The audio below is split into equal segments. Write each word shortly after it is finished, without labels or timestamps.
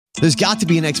There's got to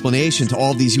be an explanation to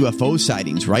all of these UFO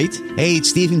sightings, right? Hey,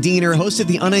 it's Stephen Diener, host of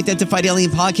the Unidentified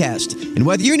Alien Podcast. And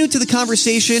whether you're new to the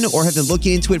conversation or have been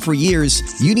looking into it for years,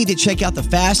 you need to check out the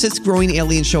fastest growing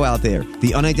alien show out there,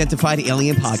 the Unidentified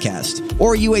Alien Podcast,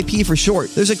 or UAP for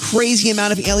short. There's a crazy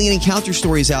amount of alien encounter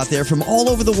stories out there from all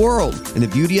over the world. And the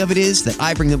beauty of it is that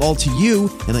I bring them all to you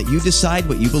and let you decide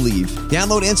what you believe.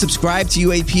 Download and subscribe to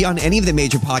UAP on any of the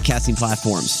major podcasting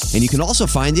platforms. And you can also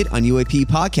find it on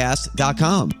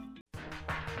UAPpodcast.com.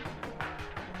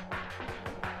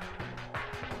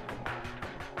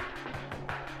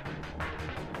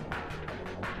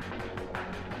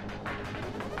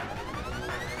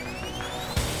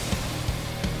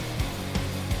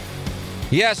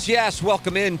 Yes.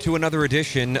 Welcome in to another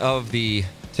edition of the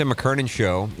Tim McKernan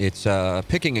Show. It's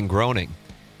Picking and Groaning,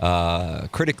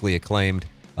 critically acclaimed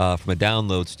from a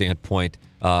download standpoint.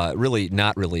 Really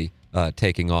not really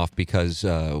taking off because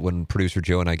when producer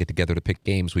Joe and I get together to pick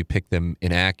games, we pick them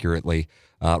inaccurately.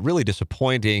 Really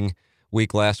disappointing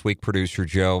week last week, producer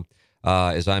Joe,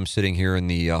 as I'm sitting here in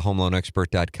the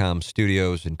HomeLoanExpert.com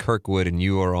studios in Kirkwood, and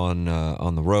you are on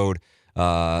the road.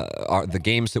 The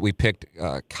games that we picked,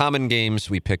 common games,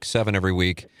 we pick 7 every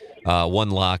week, 1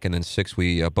 lock, and then 6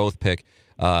 we both pick.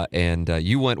 And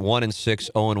you went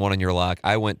 1-6, 0-1 on your lock.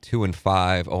 I went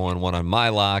 2-5, 0-1 on my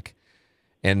lock.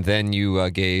 And then you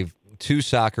gave 2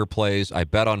 soccer plays. I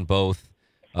bet on both.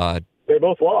 They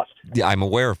both lost. Yeah, I'm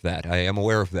aware of that. I am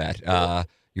aware of that.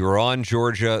 You were on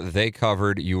Georgia. They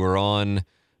covered. You were on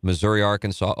Missouri,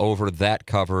 Arkansas over. That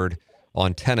covered.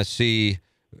 On Tennessee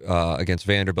against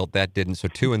Vanderbilt, that didn't. So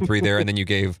 2 and 3 there, and then you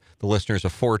gave the listeners a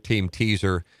 4-team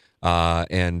teaser,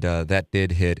 and that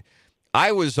did hit.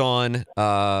 I was on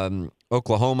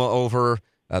Oklahoma over,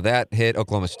 that hit.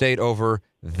 Oklahoma State over,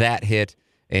 that hit,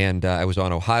 and I was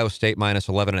on Ohio State minus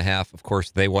 11.5. Of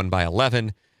course, they won by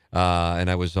 11, and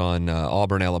I was on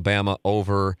Auburn, Alabama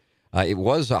over. It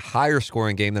was a higher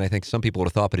scoring game than I think some people would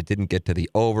have thought, but it didn't get to the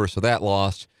over, so that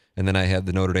lost. And then I had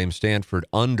the Notre Dame Stanford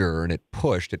under, and it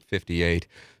pushed at 58.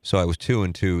 So I was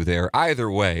 2-2 there.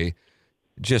 Either way,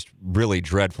 just really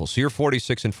dreadful. So you're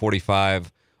 46 and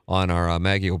 45 on our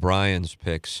Maggie O'Brien's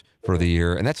picks for the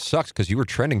year. And that sucks because you were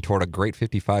trending toward a great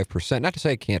 55%. Not to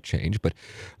say it can't change, but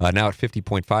now at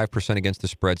 50.5% against the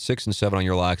spread, 6 and 7 on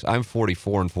your locks. I'm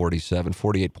 44 and 47,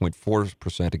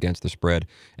 48.4% against the spread,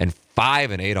 and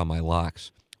 5 and 8 on my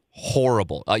locks.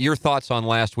 Horrible. Your thoughts on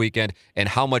last weekend, and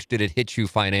how much did it hit you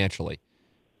financially?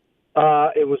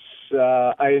 It was.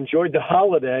 I enjoyed the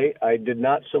holiday. I did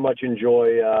not so much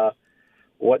enjoy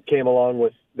what came along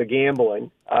with the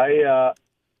gambling. I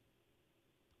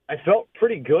felt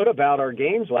pretty good about our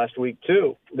games last week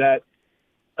too. That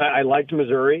I liked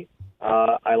Missouri,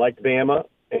 I liked Bama,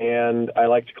 and I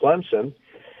liked Clemson.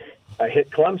 I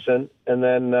hit Clemson, and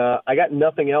then I got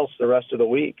nothing else the rest of the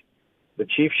week. The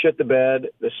Chiefs shit the bed.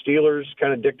 The Steelers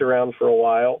kind of dicked around for a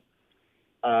while.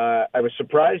 I was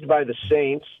surprised by the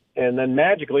Saints, and then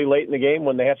magically late in the game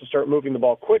when they have to start moving the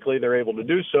ball quickly, they're able to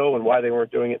do so, and why they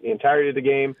weren't doing it the entirety of the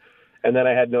game. And then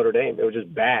I had Notre Dame. It was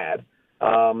just bad.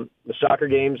 The soccer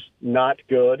game's not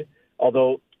good,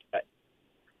 although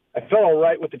I felt all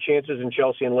right with the chances in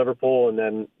Chelsea and Liverpool, and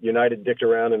then United dicked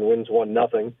around and wins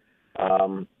 1-0.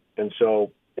 And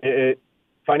so it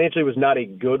financially was not a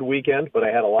good weekend, but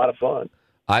I had a lot of fun.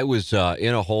 I was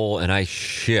in a hole, and I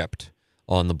shipped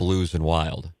on the Blues and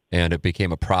Wild, and it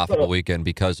became a profitable weekend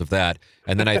because of that.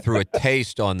 And then I threw a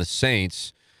taste on the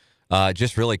Saints,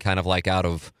 just really kind of like out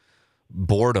of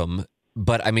boredom.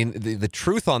 But, I mean, the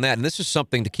truth on that, and this is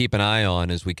something to keep an eye on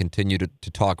as we continue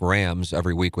to talk Rams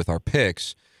every week with our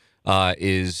picks,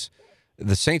 is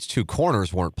the Saints' 2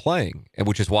 corners weren't playing, and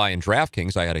which is why in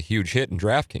DraftKings I had a huge hit in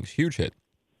DraftKings, huge hit.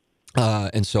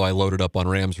 And so I loaded up on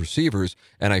Rams receivers,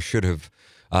 and I should have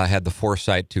had the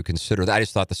foresight to consider that. I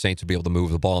just thought the Saints would be able to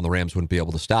move the ball, and the Rams wouldn't be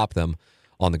able to stop them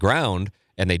on the ground,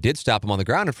 and they did stop him on the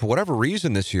ground. And for whatever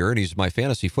reason this year, and he's my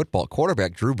fantasy football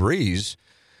quarterback, Drew Brees,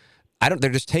 they're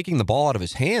just taking the ball out of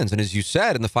his hands. And as you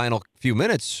said, in the final few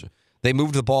minutes, they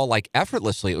moved the ball like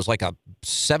effortlessly. It was like a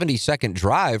 70-second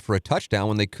drive for a touchdown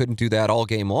when they couldn't do that all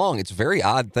game long. It's a very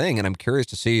odd thing, and I'm curious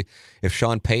to see if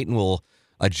Sean Payton will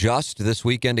adjust this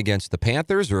weekend against the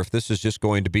Panthers, or if this is just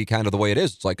going to be kind of the way it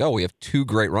is. It's like, oh, we have 2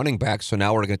 great running backs, so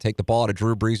now we're going to take the ball out of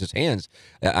Drew Brees' hands.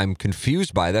 I'm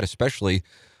confused by that, especially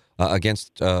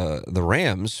against the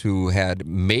Rams, who had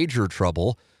major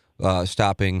trouble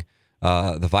stopping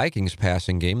the Vikings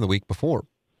passing game the week before.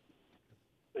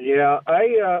 Yeah,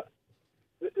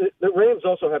 the Rams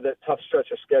also have that tough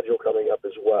stretch of schedule coming up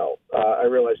as well. I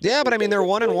realize. Yeah, but I mean, they're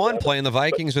 1-1 playing the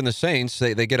Vikings and the Saints.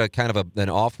 They get a kind of an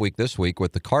off week this week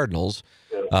with the Cardinals,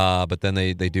 but then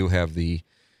they do have the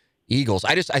Eagles.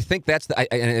 I think that's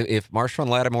and if Marshawn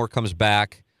Lattimore comes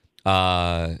back,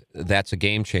 that's a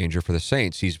game changer for the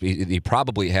Saints. He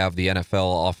probably have the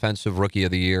NFL Offensive Rookie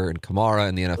of the Year in Kamara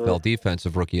and the NFL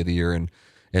Defensive Rookie of the Year in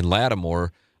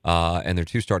Lattimore, and their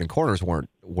two starting corners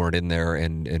weren't in there,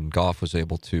 and Goff was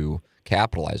able to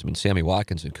capitalize. I mean, Sammy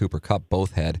Watkins and Cooper Kupp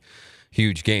both had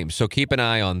huge games. So keep an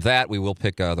eye on that. We will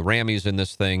pick the Rammies in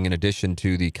this thing in addition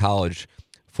to the college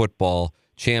football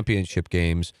championship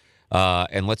games.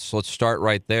 And let's start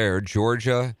right there.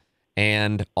 Georgia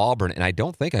and Auburn. And I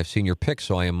don't think I've seen your pick,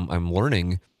 so I'm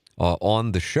learning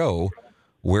on the show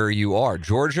where you are.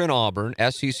 Georgia and Auburn,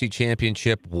 SEC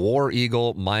championship, War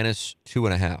Eagle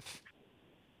 -2.5.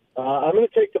 I'm going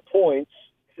to take the points,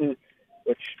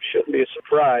 which shouldn't be a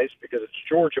surprise because it's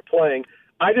Georgia playing.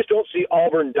 I just don't see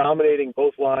Auburn dominating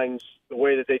both lines the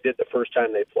way that they did the first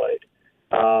time they played.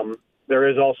 There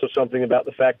is also something about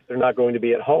the fact that they're not going to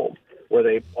be at home, where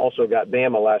they also got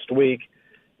Bama last week,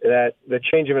 that the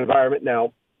change of environment.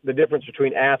 Now, the difference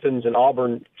between Athens and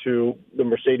Auburn to the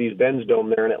Mercedes-Benz Dome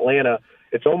there in Atlanta,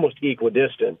 it's almost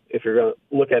equidistant if you're going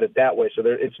to look at it that way. So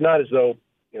it's not as though,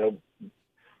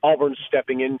 Auburn's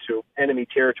stepping into enemy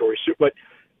territory. But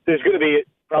there's going to be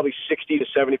probably 60 to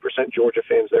 70% Georgia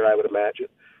fans there, I would imagine.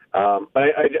 But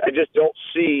I just don't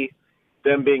see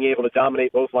them being able to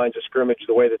dominate both lines of scrimmage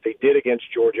the way that they did against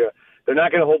Georgia. They're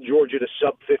not going to hold Georgia to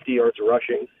sub 50 yards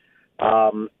rushing.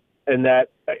 And that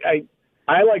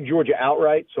I like Georgia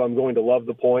outright, so I'm going to love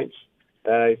the points.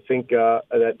 I think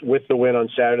that with the win on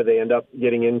Saturday, they end up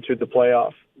getting into the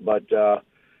playoff. But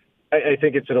I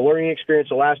think it's a learning experience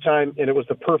the last time, and it was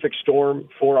the perfect storm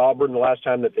for Auburn the last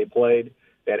time that they played.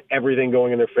 They had everything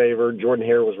going in their favor. Jordan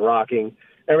Hare was rocking.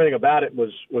 Everything about it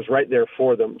was right there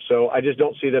for them. So I just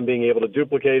don't see them being able to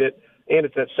duplicate it. And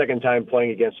it's that second time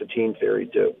playing against a team theory,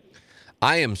 too.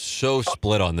 I am so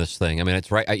split on this thing. I mean, it's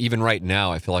right. Even right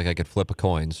now, I feel like I could flip a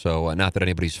coin. So not that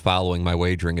anybody's following my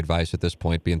wagering advice at this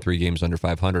point, being 3 games under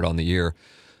 500 on the year.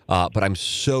 But I'm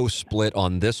so split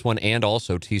on this one and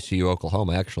also TCU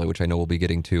Oklahoma, actually, which I know we'll be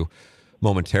getting to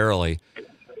momentarily.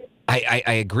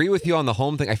 I agree with you on the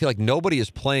home thing. I feel like nobody is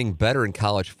playing better in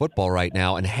college football right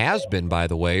now, and has been, by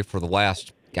the way, for the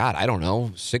last,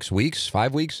 6 weeks,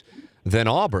 5 weeks, than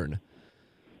Auburn.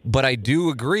 But I do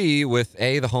agree with,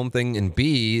 A, the home thing, and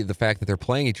B, the fact that they're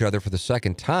playing each other for the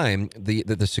second time.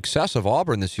 The success of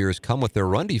Auburn this year has come with their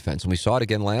run defense, and we saw it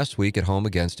again last week at home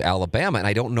against Alabama, and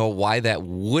I don't know why that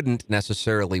wouldn't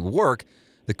necessarily work.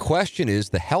 The question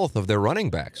is the health of their running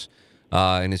backs.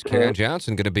 And is Kerryon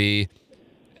Johnson going to be...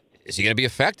 Is he going to be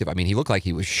effective? I mean, he looked like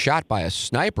he was shot by a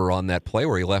sniper on that play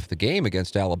where he left the game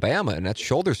against Alabama, and that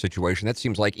shoulder situation, that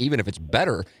seems like even if it's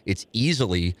better, it's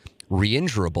easily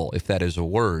re-injurable, if that is a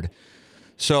word.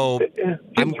 So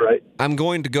I'm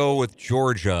going to go with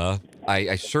Georgia.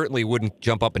 I certainly wouldn't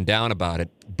jump up and down about it,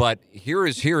 but here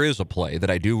is a play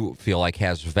that I do feel like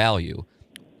has value.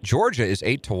 Georgia is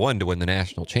 8-1 to win the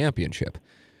national championship,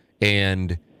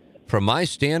 and from my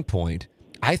standpoint,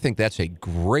 I think that's a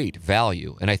great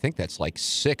value, and I think that's like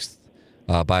 6th,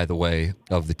 by the way,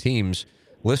 of the teams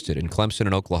listed, and Clemson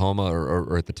and Oklahoma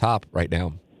are at the top right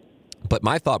now. But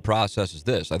my thought process is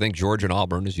this. I think Georgia and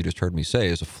Auburn, as you just heard me say,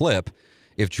 is a flip.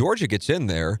 If Georgia gets in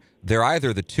there, they're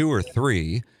either the 2 or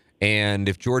 3, and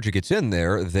if Georgia gets in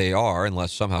there, they are,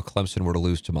 unless somehow Clemson were to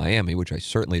lose to Miami, which I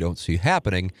certainly don't see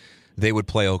happening, they would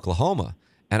play Oklahoma.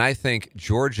 And I think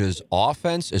Georgia's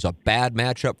offense is a bad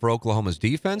matchup for Oklahoma's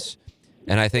defense.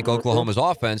 And I think Oklahoma's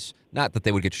offense, not that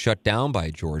they would get shut down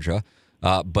by Georgia,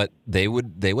 but they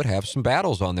would have some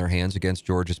battles on their hands against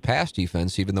Georgia's pass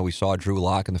defense, even though we saw Drew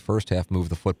Lock in the first half move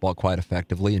the football quite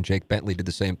effectively, and Jake Bentley did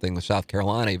the same thing with South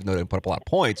Carolina, even though they didn't put up a lot of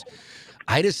points.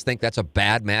 I just think that's a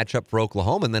bad matchup for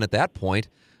Oklahoma. And then at that point,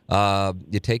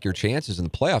 you take your chances in the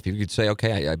playoff. You could say,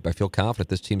 okay, I feel confident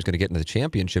this team's going to get into the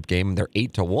championship game, and they're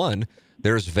 8-1.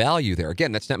 There's value there.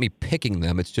 Again, that's not me picking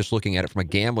them. It's just looking at it from a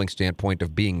gambling standpoint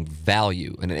of being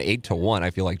value. And an 8-1, I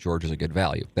feel like Georgia's a good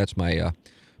value. That's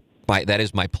that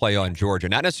is my play on Georgia.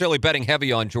 Not necessarily betting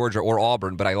heavy on Georgia or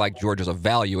Auburn, but I like Georgia as a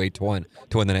value 8-1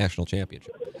 to win the national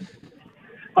championship.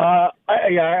 I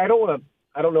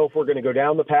don't know if we're going to go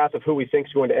down the path of who we think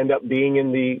is going to end up being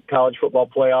in the college football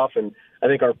playoff, and I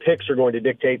think our picks are going to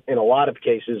dictate in a lot of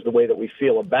cases the way that we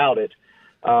feel about it.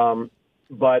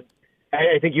 But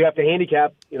I think you have to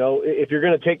handicap, if you're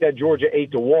going to take that Georgia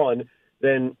 8-1,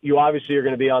 then you obviously are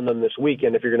going to be on them this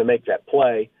weekend if you're going to make that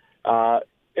play,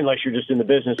 unless you're just in the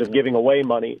business of giving away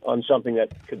money on something that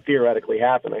could theoretically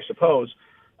happen, I suppose.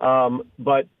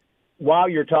 But while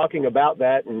you're talking about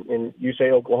that, and you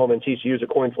say Oklahoma and TCU is a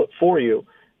coin flip for you,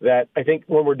 that I think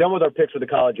when we're done with our picks for the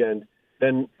college end,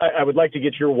 then I would like to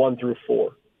get your 1 through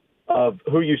 4. of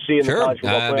who you see in the college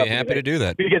football playoff. I'd be happy to do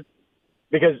that.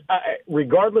 Because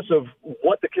regardless of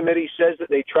what the committee says that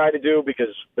they try to do,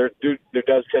 because there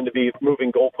does tend to be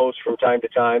moving goalposts from time to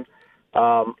time,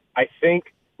 I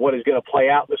think what is going to play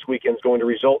out this weekend is going to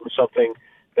result in something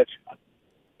that's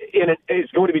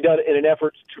it's going to be done in an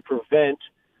effort to prevent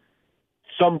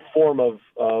some form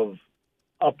of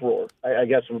uproar, I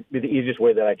guess would be the easiest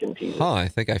way that I can tease it. I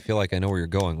think I feel like I know where you're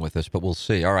going with this, but we'll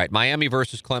see. All right, Miami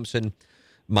versus Clemson,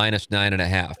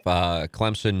 -9.5.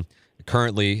 Clemson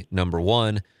currently number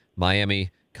 1.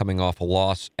 Miami coming off a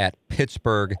loss at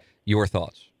Pittsburgh. Your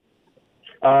thoughts?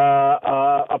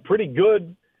 A pretty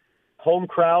good home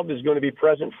crowd is going to be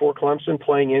present for Clemson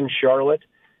playing in Charlotte,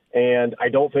 and I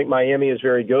don't think Miami is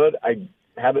very good. I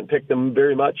haven't picked them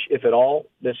very much, if at all,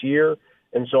 this year,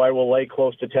 and so I will lay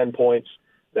close to 10 points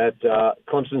that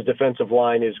Clemson's defensive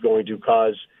line is going to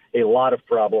cause a lot of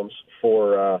problems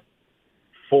for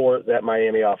that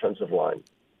Miami offensive line.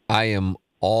 I am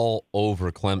all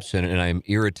over Clemson, and I'm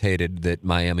irritated that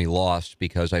Miami lost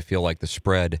because I feel like the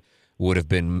spread would have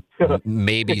been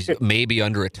maybe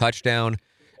under a touchdown,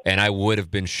 and I would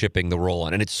have been shipping the roll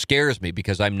on. And it scares me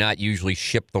because I'm not usually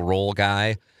ship the roll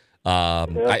guy.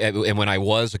 And when I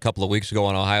was a couple of weeks ago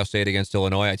on Ohio State against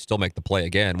Illinois, I'd still make the play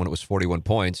again when it was 41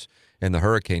 points and the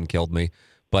hurricane killed me.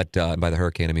 But by the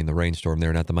hurricane, I mean the rainstorm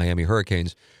there, not the Miami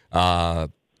Hurricanes.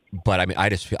 But I mean, I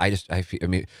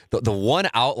mean, the one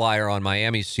outlier on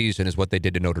Miami's season is what they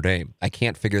did to Notre Dame. I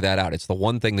can't figure that out. It's the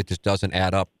one thing that just doesn't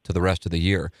add up to the rest of the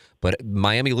year. But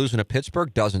Miami losing to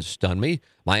Pittsburgh doesn't stun me.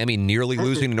 Miami nearly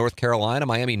losing to North Carolina.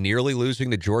 Miami nearly losing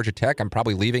to Georgia Tech. I'm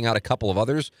probably leaving out a couple of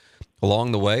others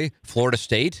along the way. Florida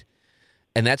State.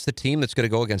 And that's the team that's going to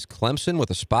go against Clemson with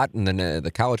a spot in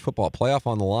the college football playoff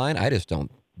on the line. I just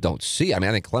don't see. I mean,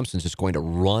 I think Clemson's just going to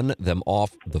run them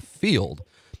off the field.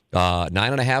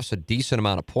 9.5 is a decent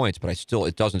amount of points, but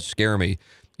it doesn't scare me.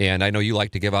 And I know you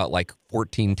like to give out like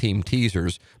 14-team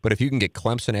teasers, but if you can get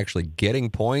Clemson actually getting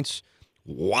points,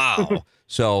 wow.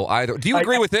 So do you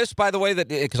agree with this, by the way, that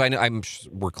because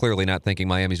we're clearly not thinking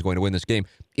Miami's going to win this game.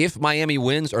 If Miami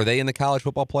wins, are they in the college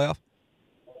football playoff?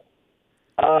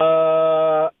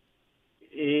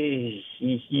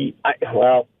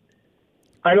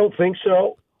 I don't think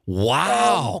so.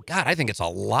 Wow. God, I think it's a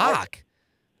lock.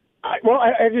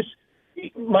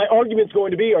 My argument's going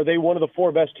to be, are they one of the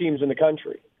 4 best teams in the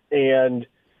country? And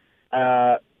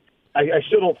I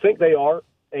still don't think they are.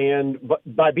 But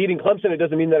by beating Clemson, it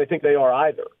doesn't mean that I think they are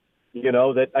either. You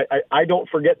know, that I don't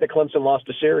forget that Clemson lost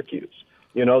to Syracuse.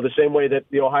 You know, the same way that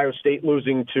the Ohio State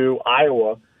losing to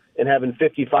Iowa and having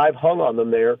 55 hung on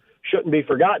them there shouldn't be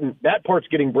forgotten. That part's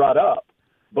getting brought up.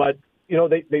 But, you know,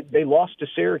 they lost to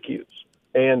Syracuse,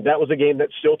 and that was a game that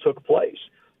still took place.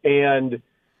 And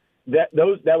that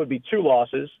would be 2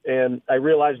 losses, and I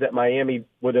realized that Miami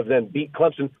would have then beat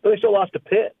Clemson, but they still lost to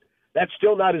Pitt. That's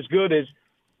still not as good as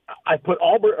I put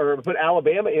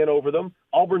Alabama in over them.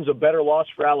 Auburn's a better loss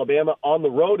for Alabama on the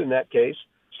road in that case,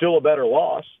 still a better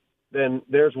loss than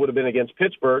theirs would have been against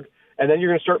Pittsburgh. And then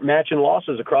you're going to start matching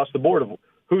losses across the board of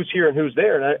who's here and who's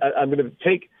there. And I'm going to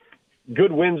take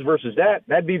good wins versus that.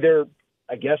 That'd be their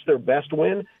best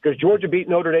win, because Georgia beat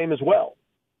Notre Dame as well,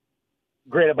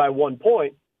 granted by 1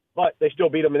 point. But they still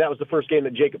beat them, and that was the first game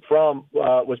that Jacob Fromm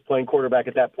was playing quarterback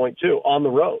at that point too, on the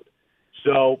road.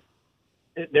 So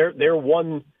they're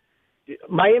one.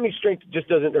 Miami's strength just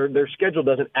doesn't, or their schedule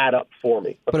doesn't add up for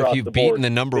me. But if you've beaten the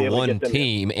number 1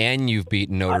 team, and you've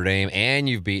beaten Notre Dame, and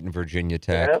you've beaten Virginia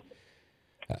Tech,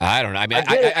 I don't know. I mean,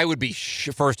 I would be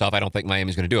first off, I don't think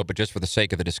Miami's going to do it, but just for the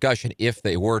sake of the discussion, if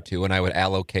they were to, and I would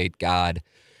allocate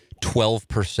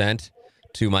 12%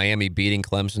 to Miami beating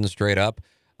Clemson straight up.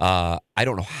 I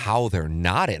don't know how they're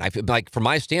not in. I feel like, from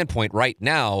my standpoint right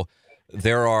now,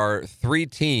 there are 3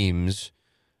 teams.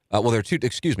 There are 2.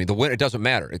 Excuse me. The winner, it doesn't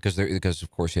matter because of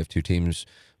course you have 2 teams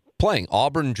playing.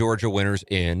 Auburn, Georgia winners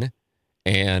in,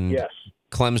 and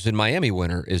Clemson, Miami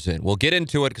winner is in. We'll get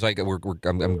into it because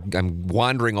I'm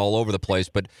wandering all over the place,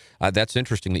 but that's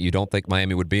interesting that you don't think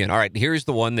Miami would be in. All right, here's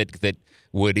the one that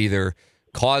would either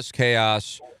cause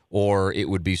chaos or it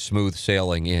would be smooth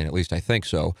sailing in. At least I think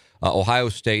so. Ohio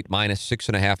State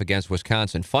 -6.5 against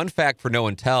Wisconsin. Fun fact for no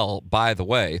and tell, by the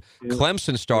way,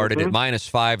 Clemson started at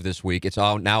 -5 this week. It's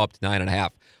now up to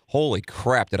 9.5. Holy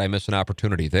crap, did I miss an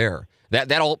opportunity there?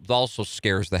 That also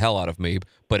scares the hell out of me,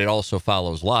 but it also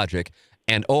follows logic.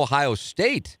 And Ohio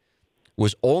State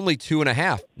was only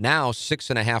 2.5, now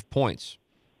 6.5 points.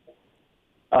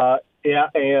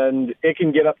 And it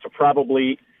can get up to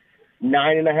probably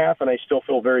 9.5, and I still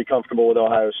feel very comfortable with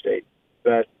Ohio State.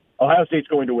 That Ohio State's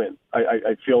going to win.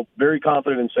 I feel very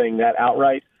confident in saying that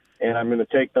outright, and I'm going to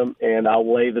take them, and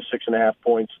I'll lay the 6.5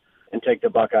 points and take the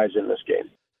Buckeyes in this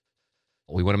game.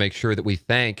 We want to make sure that we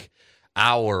thank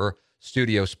our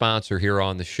studio sponsor here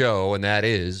on the show, and that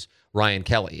is Ryan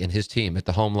Kelly and his team at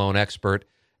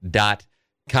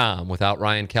thehomeloanexpert.com. Without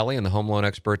Ryan Kelly and the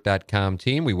homeloanexpert.com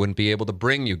team, we wouldn't be able to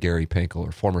bring you Gary Pinkel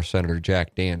or former Senator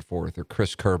Jack Danforth or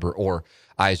Chris Kerber or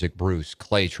Isaac Bruce,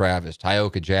 Clay Travis,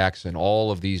 Tioka Jackson,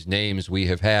 all of these names we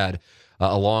have had,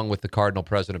 along with the Cardinal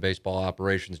President of Baseball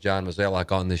Operations, John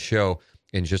Mozeliak, on this show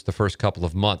in just the first couple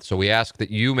of months. So we ask that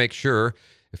you make sure,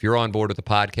 if you're on board with the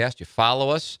podcast, you follow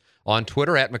us on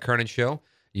Twitter at McKernan Show.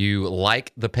 You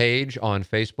like the page on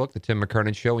Facebook, The Tim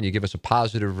McKernan Show, and you give us a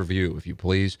positive review, if you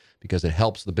please, because it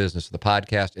helps the business of the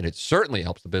podcast, and it certainly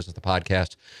helps the business of the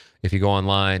podcast if you go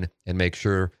online and make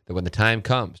sure that when the time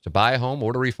comes to buy a home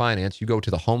or to refinance, you go to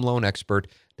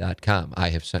thehomeloanexpert.com. I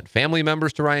have sent family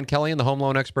members to Ryan Kelly and the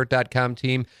homeloanexpert.com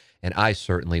team, and I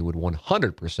certainly would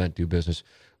 100% do business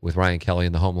with Ryan Kelly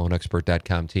and the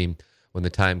homeloanexpert.com team when the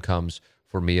time comes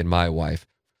for me and my wife.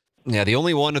 Yeah, the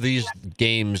only one of these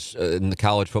games in the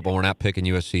college football, we're not picking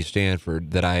USC Stanford,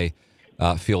 that I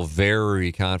feel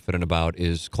very confident about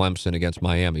is Clemson against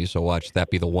Miami. So watch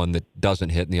that be the one that doesn't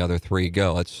hit and the other three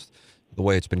go. That's the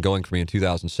way it's been going for me in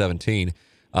 2017.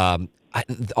 On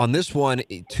this one,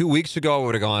 2 weeks ago, I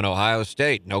would have gone Ohio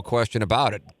State, no question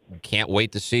about it. Can't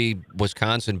wait to see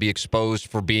Wisconsin be exposed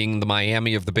for being the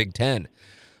Miami of the Big Ten.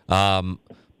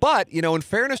 But, in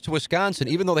fairness to Wisconsin,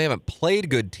 even though they haven't played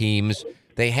good teams,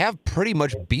 they have pretty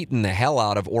much beaten the hell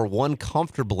out of or won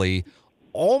comfortably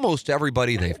almost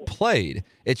everybody they've played.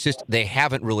 It's just they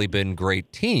haven't really been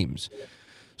great teams.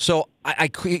 So, I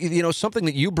something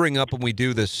that you bring up when we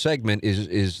do this segment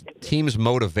is teams'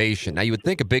 motivation. Now, you would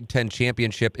think a Big Ten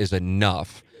championship is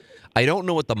enough. I don't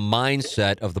know what the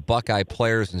mindset of the Buckeye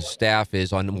players and staff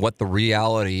is on what the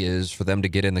reality is for them to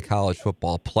get in the college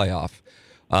football playoff.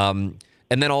 And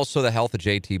then also the health of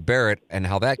J.T. Barrett and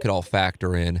how that could all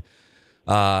factor in.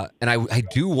 And I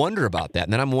do wonder about that.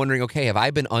 And then I'm wondering, okay, have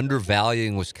I been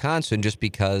undervaluing Wisconsin just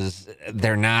because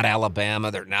they're not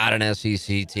Alabama, they're not an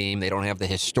SEC team, they don't have the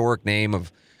historic name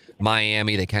of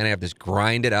Miami, they kind of have this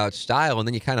grinded-out style, and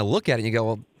then you kind of look at it and you go,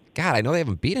 well, God, I know they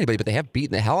haven't beat anybody, but they have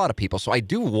beaten the hell out of people. So I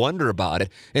do wonder about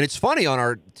it. And it's funny, on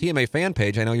our TMA fan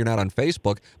page, I know you're not on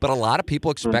Facebook, but a lot of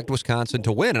people expect Wisconsin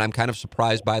to win, and I'm kind of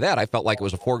surprised by that. I felt like it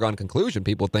was a foregone conclusion.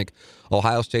 People think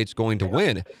Ohio State's going to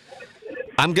win.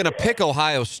 I'm going to pick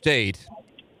Ohio State,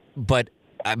 but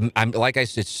I'm like I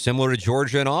said, it's similar to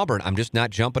Georgia and Auburn. I'm just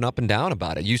not jumping up and down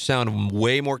about it. You sound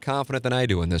way more confident than I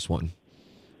do in this one.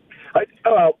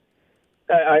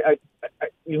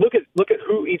 You look at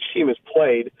who each team has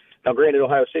played. Now, granted,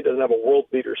 Ohio State doesn't have a world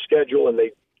beater schedule, and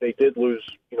they did lose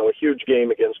a huge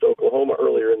game against Oklahoma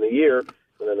earlier in the year,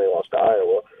 and then they lost to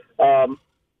Iowa.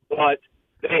 But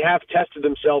they have tested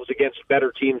themselves against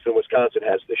better teams than Wisconsin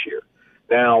has this year.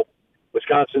 Now,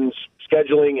 Wisconsin's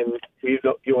scheduling, and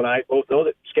you and I both know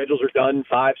that schedules are done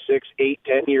 5, 6, 8,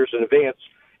 10 years in advance.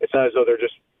 It's not as though they're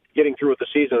just getting through with the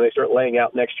season and they start laying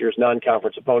out next year's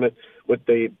non-conference opponent with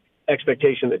the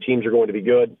expectation that teams are going to be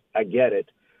good. I get it.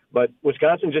 But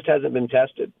Wisconsin just hasn't been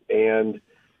tested, and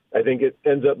I think it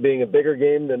ends up being a bigger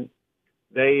game than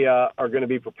they are going to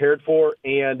be prepared for.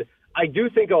 And I do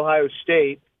think Ohio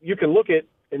State, you can look at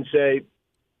and say,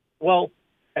 well,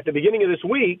 at the beginning of this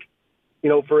week,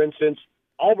 for instance,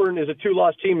 Auburn is a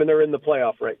 2-loss team and they're in the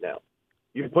playoff right now.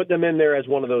 You put them in there as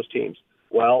one of those teams.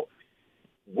 Well,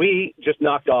 we just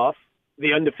knocked off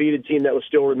the undefeated team that was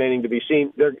still remaining to be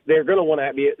seen. They're going to want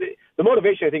to be – the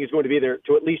motivation, I think, is going to be there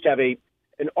to at least have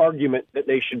an argument that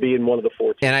they should be in one of the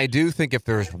 4 teams. And I do think if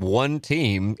there's one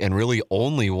team, and really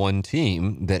only one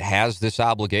team, that has this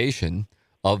obligation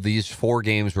of these 4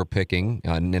 games we're picking,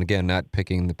 and again, not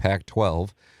picking the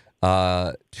Pac-12,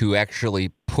 to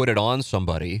actually put it on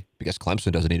somebody, because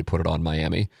Clemson doesn't need to put it on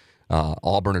Miami.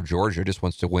 Auburn or Georgia just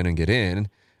wants to win and get in.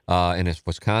 And if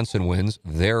Wisconsin wins,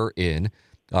 they're in.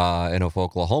 And if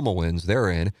Oklahoma wins, they're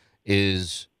in,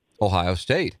 is Ohio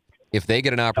State. If they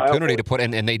get an opportunity to put,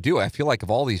 and they do, I feel like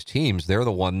of all these teams, they're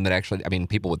the one that actually,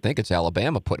 people would think it's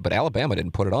Alabama but Alabama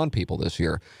didn't put it on people this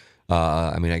year.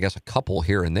 I guess a couple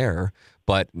here and there,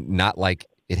 but not like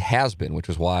it has been, which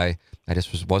was why I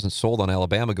just wasn't sold on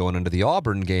Alabama going into the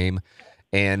Auburn game.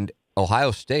 And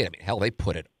Ohio State, hell, they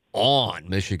put it on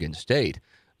Michigan State.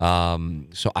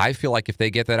 So I feel like if they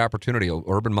get that opportunity,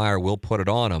 Urban Meyer will put it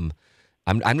on them.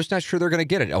 I'm just not sure they're going to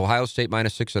get it. Ohio State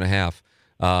minus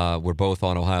 6.5. We're both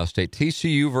on Ohio State.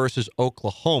 TCU versus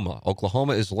Oklahoma.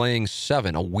 Oklahoma is laying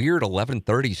 7. A weird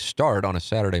 11:30 start on a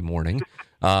Saturday morning.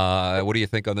 What do you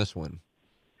think on this one?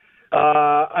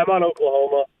 I'm on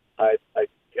Oklahoma. I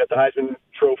got the Heisman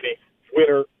Trophy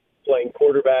winner playing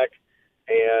quarterback,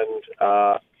 and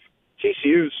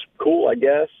TCU's cool, I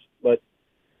guess, but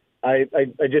I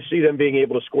just see them being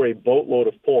able to score a boatload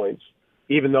of points,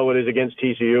 even though it is against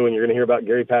TCU, and you're going to hear about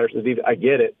Gary Patterson's defense. I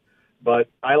get it, but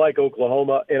I like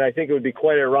Oklahoma, and I think it would be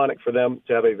quite ironic for them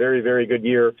to have a very, very good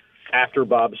year after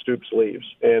Bob Stoops leaves.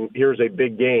 And here's a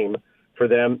big game for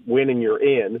them. Winning, you're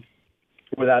in,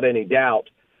 without any doubt.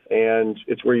 And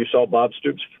it's where you saw Bob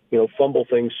Stoops, fumble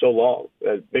things so long.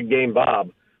 Big game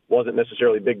Bob wasn't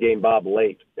necessarily big game Bob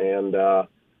late, and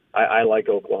I like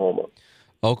Oklahoma.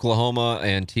 Oklahoma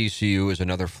and TCU is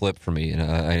another flip for me. And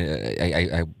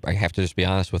I have to just be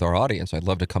honest with our audience. I'd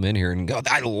love to come in here and go,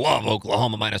 I love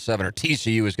Oklahoma -7, or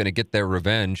TCU is going to get their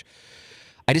revenge.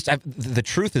 The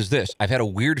truth is this. I've had a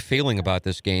weird feeling about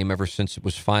this game ever since it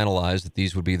was finalized that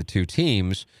these would be the two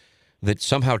teams, that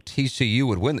somehow TCU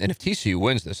would win. And if TCU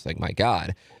wins this thing, my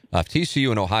God, if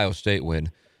TCU and Ohio State win,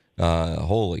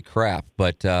 holy crap.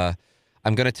 But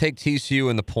I'm going to take TCU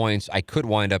in the points. I could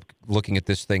wind up looking at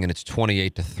this thing and it's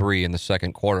 28-3 in the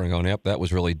second quarter and going, yep, that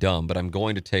was really dumb. But I'm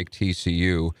going to take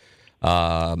TCU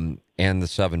and the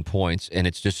 7 points. And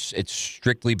it's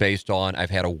strictly based on, I've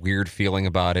had a weird feeling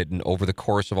about it. And over the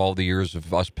course of all the years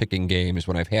of us picking games,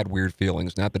 when I've had weird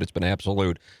feelings, not that it's been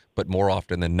absolute, but more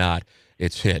often than not,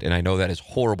 it's hit. And I know that is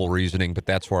horrible reasoning, but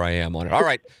that's where I am on it. All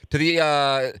right, to the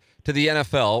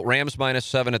NFL, Rams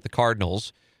 -7 at the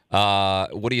Cardinals.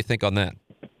 What do you think on that?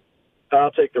 I'll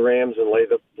take the Rams and lay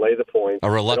the points. A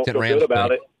reluctant I don't feel Rams good about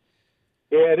pick.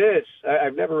 it. Yeah, it is.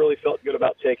 I've never really felt good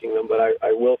about taking them, but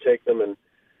I will take them and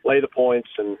lay the points.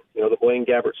 And the Blaine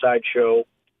Gabbert sideshow,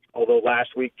 although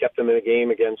last week kept them in a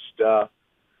game against the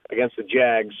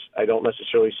Jags, I don't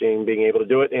necessarily see him being able to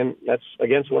do it. And that's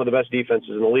against one of the best defenses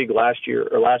in the league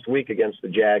last week against the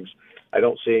Jags. I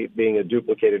don't see it being a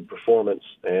duplicated performance,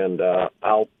 and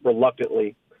I'll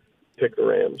reluctantly pick the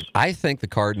Rams. I think the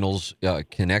Cardinals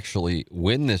can actually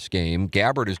win this game.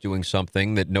 Gabbert is doing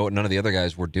something that none of the other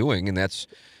guys were doing, and that's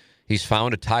he's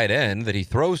found a tight end that he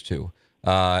throws to.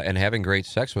 And having great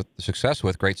sex with,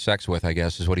 I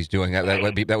guess, is what he's doing. That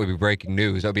would be breaking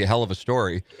news. That would be a hell of a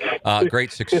story.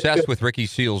 Great success with Ricky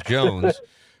Seals-Jones.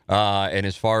 And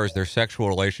as far as their sexual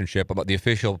relationship, about the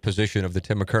official position of the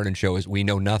Tim McKernan show is we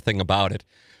know nothing about it.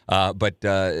 But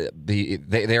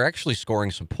they're actually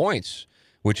scoring some points,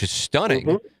 which is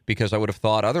stunning because I would have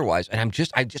thought otherwise. And I'm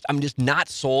just not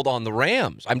sold on the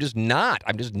Rams. I'm just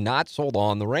not sold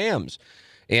on the Rams.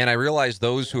 And I realize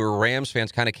those who are Rams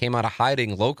fans kind of came out of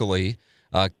hiding locally.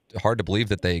 Hard to believe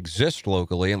that they exist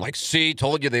locally. And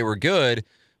told you they were good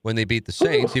when they beat the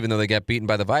Saints, even though they got beaten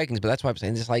by the Vikings. But that's why I'm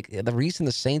saying it's like the reason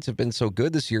the Saints have been so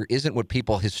good this year isn't what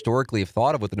people historically have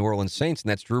thought of with the New Orleans Saints, and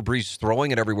that's Drew Brees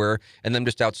throwing it everywhere and them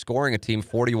just outscoring a team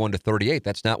 41-38.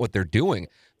 That's not what they're doing.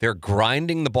 They're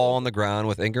grinding the ball on the ground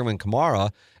with Ingram and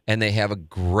Kamara, and they have a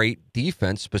great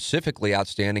defense, specifically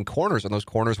outstanding corners, and those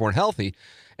corners weren't healthy.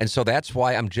 And so that's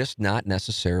why I'm just not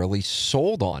necessarily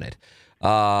sold on it.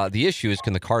 The issue is,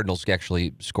 can the Cardinals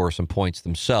actually score some points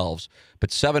themselves?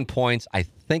 But 7 points, I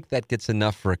think that gets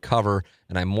enough for a cover,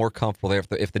 and I'm more comfortable there.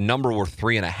 If the number were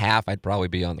 3.5, I'd probably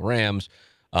be on the Rams.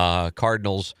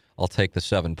 Cardinals, I'll take the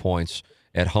 7 points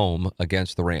at home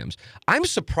against the Rams. I'm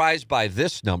surprised by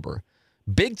this number.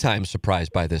 Big time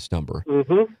surprised by this number.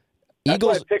 Mm-hmm.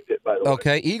 Eagles, that's why I picked it, by the way.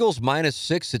 Okay, Eagles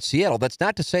 -6 at Seattle. That's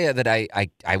not to say that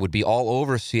I would be all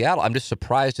over Seattle. I'm just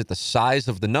surprised at the size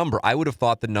of the number. I would have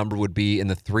thought the number would be in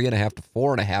the 3.5 to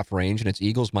 4.5 range, and it's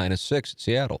Eagles -6 at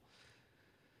Seattle.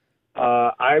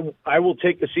 I will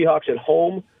take the Seahawks at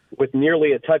home with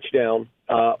nearly a touchdown,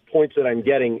 points that I'm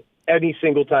getting any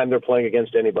single time they're playing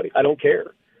against anybody. I don't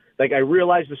care. I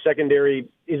realize the secondary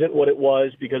isn't what it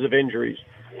was because of injuries.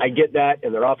 I get that,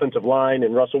 and their offensive line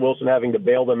and Russell Wilson having to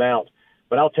bail them out.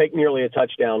 But I'll take nearly a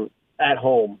touchdown at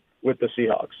home with the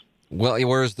Seahawks. Well,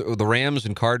 whereas the Rams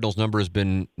and Cardinals number has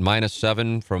been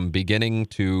 -7 from beginning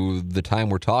to the time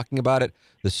we're talking about it,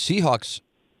 the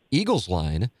Seahawks-Eagles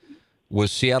line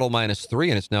was Seattle -3,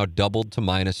 and it's now doubled to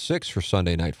 -6 for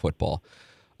Sunday Night Football.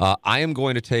 I am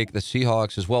going to take the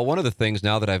Seahawks as well. One of the things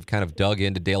now that I've kind of dug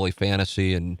into daily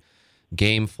fantasy and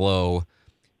game flow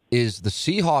is the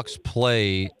Seahawks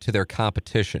play to their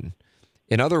competition.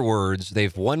 In other words,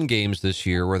 they've won games this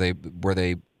year where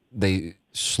they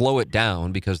slow it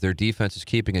down because their defense is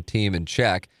keeping a team in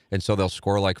check, and so they'll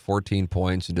score 14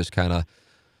 points and just kind of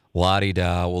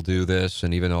la-di-da, we'll do this,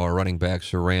 and even though our running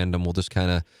backs are random, we'll just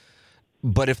kind of...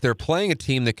 But if they're playing a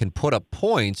team that can put up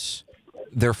points,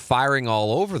 they're firing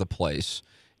all over the place.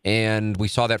 And we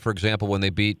saw that, for example, when they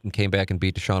came back and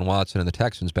beat Deshaun Watson and the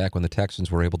Texans back when the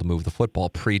Texans were able to move the football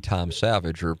pre-Tom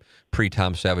Savage or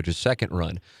pre-Tom Savage's second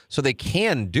run. So they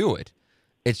can do it.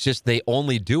 It's just they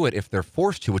only do it if they're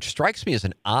forced to, which strikes me as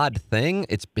an odd thing.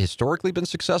 It's historically been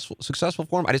successful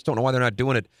for them. I just don't know why they're not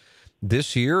doing it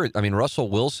this year. I mean, Russell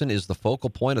Wilson is the focal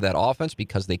point of that offense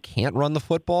because they can't run the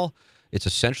football. It's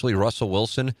essentially Russell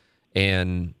Wilson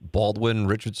and Baldwin,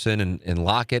 Richardson, and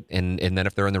Lockett, and then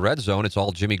if they're in the red zone, it's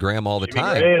all Jimmy Graham all the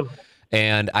time. Graham.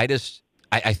 And I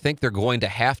think they're going to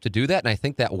have to do that, and I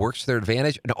think that works to their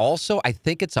advantage. And also, I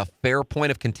think it's a fair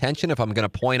point of contention if I'm going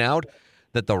to point out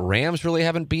that the Rams really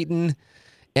haven't beaten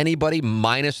anybody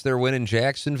minus their win in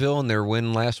Jacksonville and their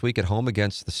win last week at home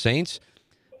against the Saints.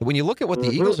 When you look at what the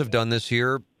Eagles have done this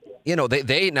year, you know,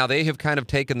 they have kind of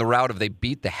taken the route of they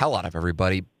beat the hell out of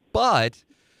everybody, but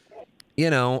you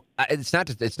know, it's not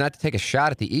to take a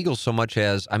shot at the Eagles so much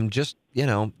as I'm just, you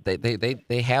know,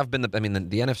 they have been the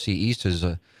NFC East is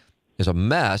a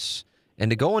mess,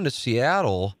 and to go into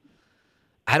Seattle,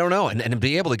 I don't know, and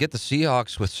be able to get the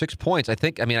Seahawks with 6 points. I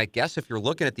guess if you're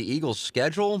looking at the Eagles'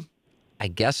 schedule, I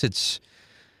guess it's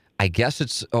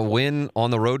a win on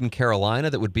the road in Carolina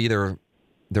that would be their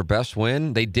best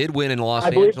win. They did win in Los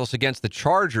Angeles against the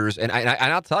Chargers, and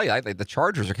I'll tell you, I think the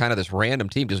Chargers are kind of this random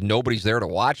team because nobody's there to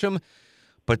watch them.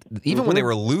 But even when they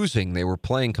were losing, they were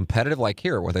playing competitive, like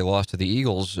here, where they lost to the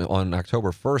Eagles on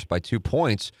October 1st by 2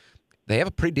 points. They have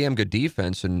a pretty damn good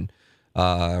defense, and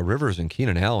Rivers and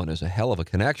Keenan Allen is a hell of a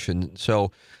connection.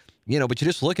 So, you know, but you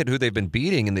just look at who they've been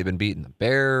beating, and they've been beating the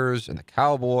Bears and the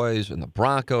Cowboys and the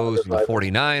Broncos and the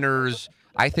 49ers.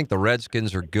 I think the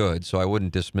Redskins are good, so I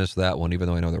wouldn't dismiss that one, even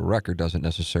though I know the record doesn't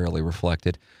necessarily reflect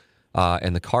it.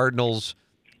 And the Cardinals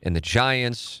and the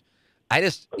Giants. I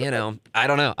just, you know, I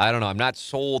don't know. I'm not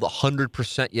sold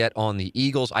 100% yet on the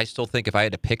Eagles. I still think if I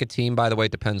had to pick a team, by the way,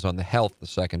 it depends on the health of the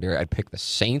secondary. I'd pick the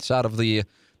Saints out of the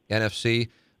NFC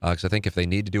because I think if they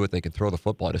need to do it, they can throw the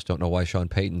football. I just don't know why Sean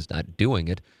Payton's not doing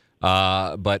it.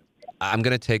 But I'm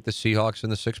going to take the Seahawks in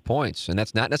the 6 points. And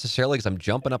that's not necessarily because I'm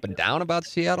jumping up and down about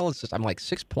Seattle. It's just I'm like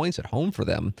 6 points at home for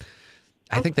them.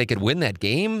 I think they could win that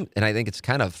game, and I think it's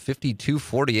kind of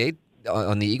 52-48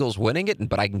 on the Eagles winning it,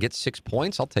 but I can get 6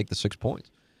 points. I'll take the 6 points.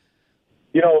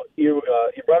 You know, you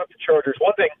brought up the Chargers.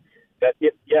 One thing that,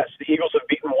 yes, the Eagles have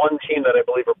beaten one team that I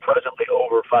believe are presently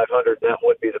over 500, and that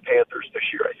would be the Panthers this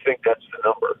year. I think that's the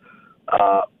number.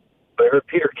 But I heard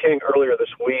Peter King earlier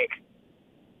this week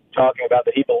talking about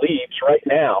that he believes right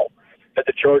now that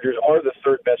the Chargers are the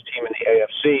third best team in the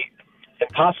AFC, and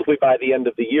possibly by the end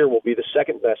of the year will be the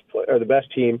second best or the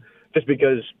best team, just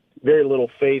because very little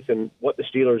faith in what the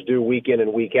Steelers do week in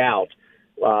and week out,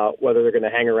 whether they're going to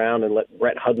hang around and let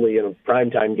Brett Hundley in a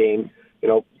primetime game, you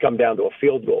know, come down to a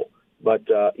field goal. But,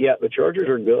 yeah, the Chargers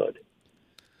are good.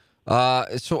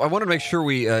 So I wanted to make sure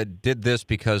we did this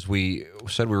because we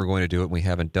said we were going to do it and we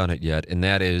haven't done it yet, and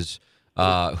that is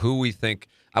who we think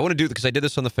 – I want to do it because I did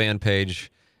this on the fan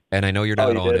page, and I know you're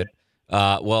not on it.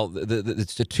 Well,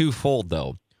 it's a twofold,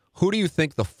 though. Who do you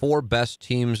think the 4 best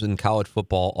teams in college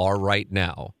football are right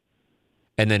now?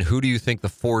 And then who do you think the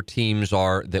 4 teams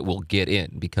are that will get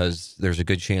in? Because there's a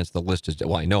good chance the list is –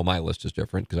 well, I know my list is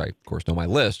different because I, of course, know my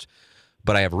list.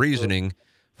 But I have reasoning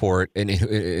for it. And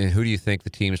who do you think the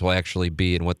teams will actually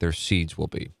be and what their seeds will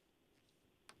be?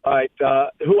 All right.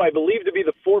 Who I believe to be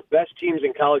the 4 best teams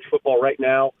in college football right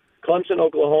now, Clemson,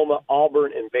 Oklahoma,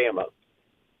 Auburn, and Bama.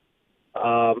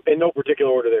 In no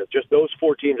particular order there. Just those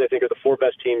 4 teams I think are the 4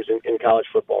 best teams in college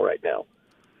football right now.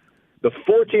 The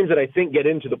 4 teams that I think get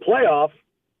into the playoff,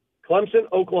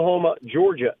 Clemson, Oklahoma,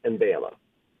 Georgia, and Bama.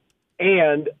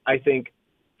 And I think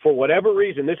for whatever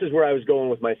reason, this is where I was going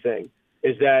with my thing,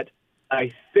 is that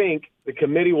I think the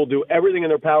committee will do everything in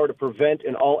their power to prevent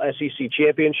an all-SEC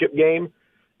championship game,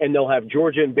 and they'll have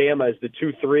Georgia and Bama as the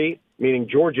 2-3, meaning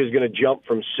Georgia is going to jump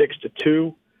from 6 to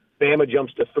 2, Bama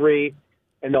jumps to 3,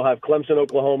 and they'll have Clemson,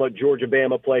 Oklahoma, Georgia,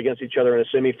 Bama play against each other in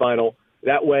a semifinal.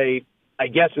 That way, I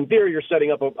guess in theory you're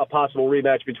setting up a possible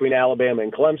rematch between Alabama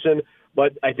and Clemson,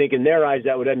 but I think in their eyes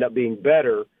that would end up being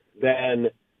better than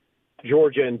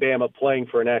Georgia and Bama playing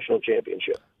for a national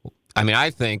championship. I mean,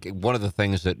 I think one of the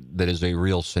things that is a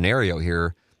real scenario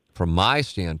here from my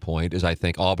standpoint is I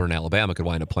think Auburn and Alabama could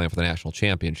wind up playing for the national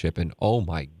championship. And, oh,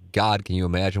 my God, can you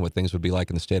imagine what things would be like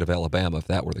in the state of Alabama if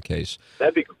that were the case?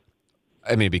 That'd be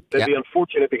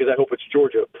unfortunate because I hope it's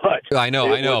Georgia. But I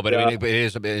know, but I mean, it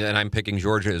is, and I'm picking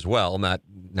Georgia as well, not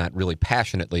really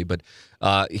passionately. But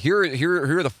here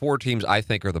are the 4 teams I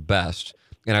think are the best.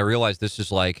 And I realize this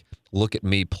is like, look at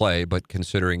me play, but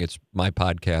considering it's my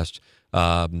podcast,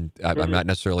 I'm not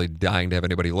necessarily dying to have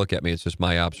anybody look at me. It's just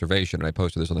my observation, and I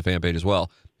posted this on the fan page as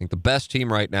well. I think the best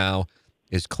team right now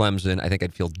is Clemson. I think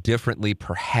I'd feel differently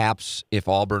perhaps if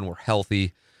Auburn were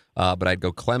healthy, but I'd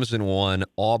go Clemson 1,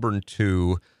 Auburn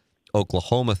 2,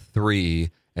 Oklahoma 3,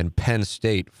 and Penn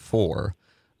State 4.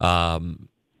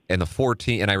 And the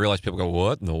 14, and I realize people go,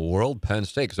 what in the world, Penn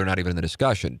State? Because they're not even in the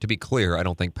discussion. To be clear, I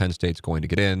don't think Penn State's going to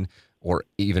get in or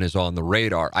even is on the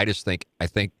radar. I think,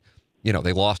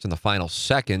 they lost in the final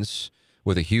seconds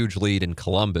with a huge lead in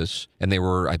Columbus, and they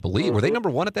were, I believe, were they number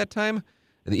 1 at that time?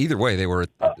 Either way, they were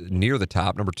near the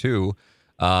top, number 2.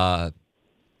 And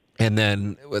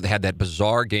then they had that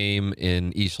bizarre game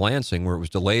in East Lansing where it was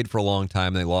delayed for a long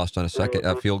time, and they lost on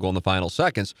a field goal in the final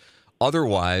seconds.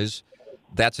 Otherwise,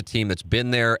 that's a team that's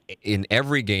been there in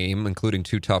every game, including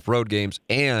 2 tough road games,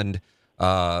 and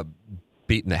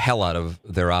beaten the hell out of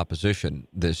their opposition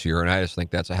this year. And I just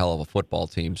think that's a hell of a football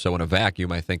team. So in a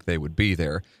vacuum, I think they would be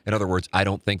there. In other words, I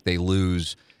don't think they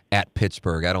lose at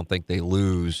Pittsburgh. I don't think they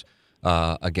lose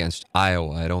against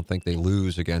Iowa. I don't think they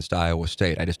lose against Iowa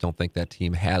State. I just don't think that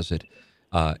team has it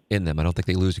in them. I don't think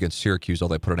they lose against Syracuse,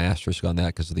 although I put an asterisk on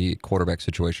that because of the quarterback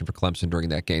situation for Clemson during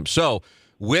that game. So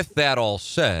with that all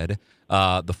said,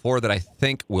 the 4 that I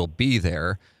think will be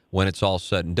there when it's all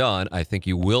said and done, I think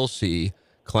you will see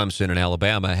Clemson and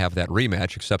Alabama have that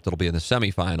rematch, except it'll be in the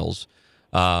semifinals.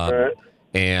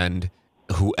 And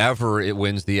whoever it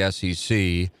wins the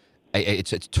SEC,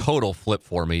 it's a total flip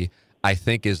for me, I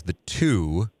think is the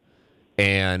 2,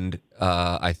 and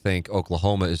I think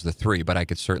Oklahoma is the 3, but I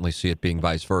could certainly see it being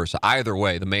vice versa. Either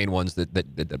way, the main ones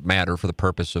that matter for the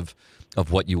purpose of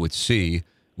what you would see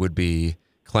would be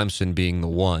Clemson being the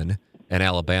 1 and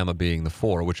Alabama being the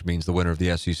 4, which means the winner of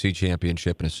the SEC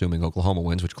championship, and assuming Oklahoma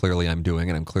wins, which clearly I'm doing,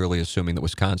 and I'm clearly assuming that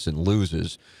Wisconsin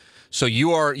loses. So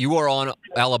you are on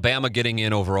Alabama getting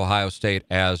in over Ohio State,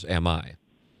 as am I.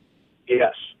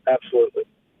 Yes, absolutely.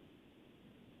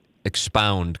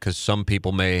 Expound, because some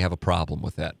people may have a problem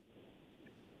with that.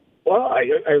 Well,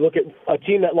 I look at a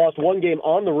team that lost 1 game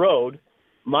on the road.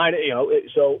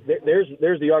 So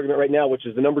there's the argument right now, which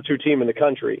is the number 2 team in the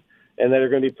country, and that are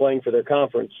going to be playing for their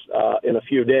conference in a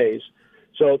few days.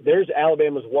 So there's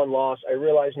Alabama's 1 loss. I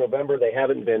realize November they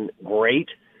haven't been great,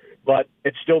 but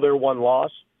it's still their 1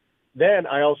 loss. Then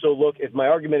I also look, if my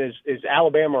argument is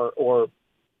Alabama or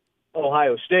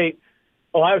Ohio State,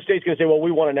 Ohio State's going to say, well,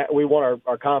 we want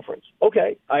our conference.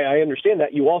 Okay, I understand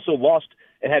that. You also lost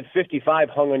and had 55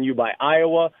 hung on you by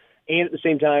Iowa, and at the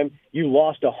same time, you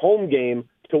lost a home game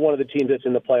to one of the teams that's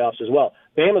in the playoffs as well.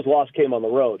 Bama's loss came on the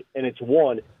road, and it's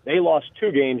 1. They lost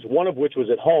 2 games, one of which was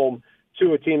at home,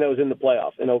 to a team that was in the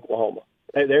playoffs in Oklahoma.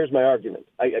 There's my argument.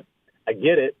 I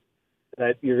get it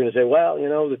that you're going to say, well,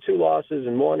 the 2 losses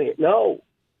and 1. No.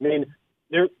 I mean,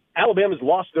 Alabama's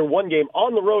lost their 1 game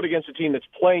on the road against a team that's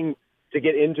playing to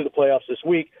get into the playoffs this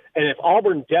week. And if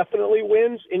Auburn definitely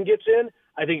wins and gets in,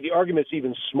 I think the argument's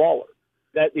even smaller.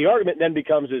 That the argument then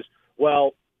becomes is,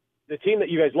 well, the team that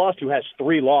you guys lost to has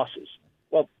 3 losses.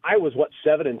 Well, I was,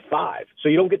 7-5. So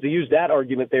you don't get to use that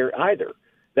argument there either.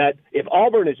 That if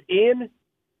Auburn is in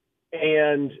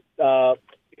and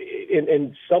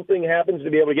something happens to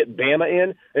be able to get Bama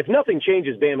in, if nothing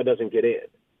changes, Bama doesn't get in.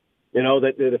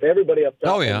 That if everybody up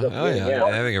top, I think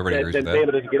everybody agrees with that.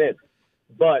 Bama doesn't get in.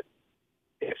 But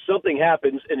if something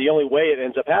happens, and the only way it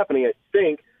ends up happening, I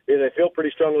think, is I feel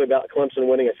pretty strongly about Clemson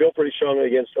winning. I feel pretty strongly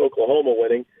against Oklahoma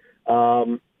winning.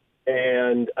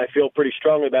 And I feel pretty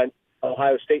strongly about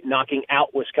Ohio State knocking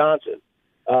out Wisconsin.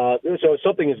 So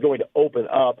something is going to open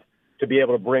up to be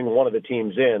able to bring one of the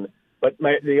teams in. But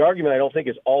the argument I don't think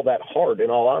is all that hard,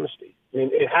 in all honesty. I mean,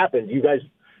 it happened. You guys,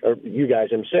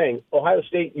 I'm saying, Ohio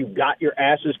State, you got your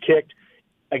asses kicked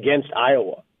against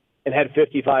Iowa and had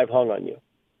 55 hung on you.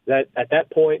 That at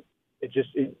that point,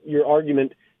 your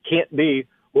argument can't be,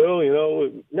 well,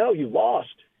 no, you lost.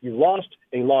 You lost,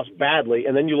 and you lost badly,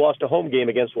 and then you lost a home game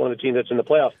against one of the teams that's in the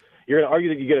playoffs. You're going to argue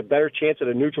that you get a better chance at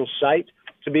a neutral site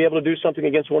to be able to do something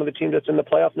against one of the teams that's in the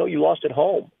playoffs? No, you lost at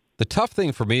home. The tough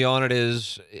thing for me on it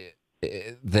is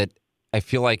that I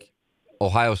feel like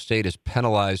Ohio State is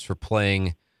penalized for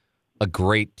playing a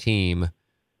great team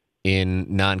in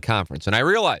non-conference. And I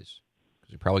realize,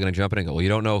 because you're probably going to jump in and go, well, you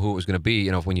don't know who it was going to be,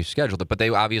 when you scheduled it. But they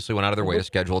obviously went out of their way to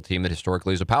schedule a team that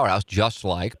historically is a powerhouse, just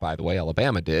like, by the way,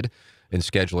 Alabama did in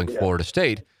scheduling Florida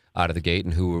State out of the gate.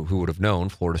 And who would have known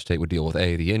Florida State would deal with,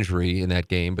 A, the injury in that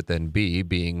game, but then B,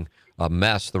 being a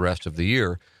mess the rest of the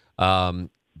year. But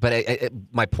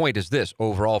my point is this,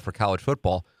 overall for college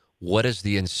football, what is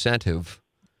the incentive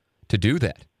to do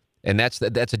that? And that's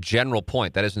a general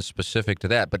point. That isn't specific to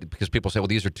that. But because people say, well,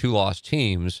 these are 2 lost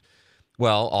teams.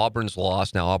 Well, Auburn's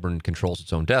loss, now Auburn controls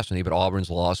its own destiny, but Auburn's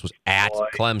loss was at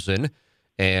Clemson,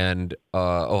 and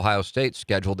Ohio State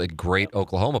scheduled a great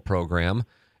Oklahoma program.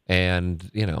 And,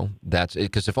 that's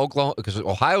it. Because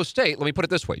Ohio State, let me put it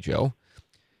this way, Joe,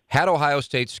 had Ohio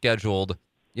State scheduled,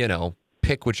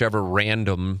 pick whichever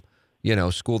random,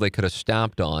 school they could have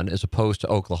stomped on as opposed to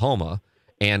Oklahoma,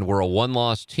 and were a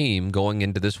one-loss team going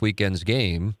into this weekend's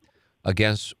game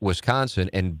against Wisconsin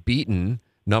and beaten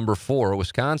number 4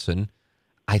 Wisconsin,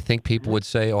 I think people would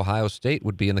say Ohio State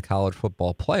would be in the college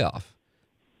football playoff.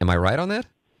 Am I right on that?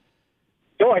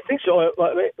 No, I think so.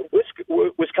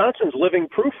 Wisconsin's living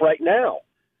proof right now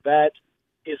that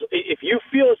if you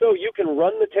feel as though you can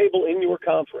run the table in your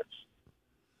conference,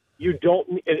 you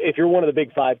don't. If you're one of the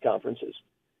Big Five conferences,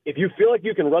 if you feel like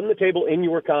you can run the table in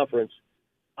your conference,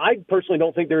 I personally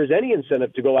don't think there is any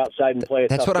incentive to go outside and play a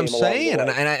That's tough what game I'm saying, along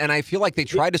the way. and I feel like they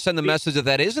tried to send the message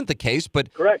that isn't the case,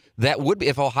 but correct. That would be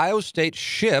if Ohio State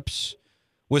ships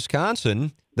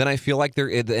Wisconsin, then I feel like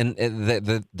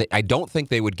I don't think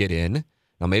they would get in.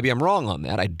 Now, maybe I'm wrong on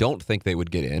that. I don't think they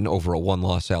would get in over a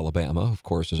one-loss Alabama, of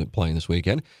course, isn't playing this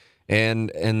weekend.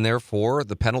 And therefore,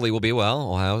 the penalty will be,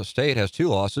 Ohio State has 2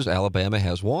 losses, Alabama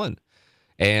has 1.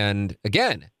 And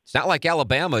again, it's not like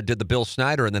Alabama did the Bill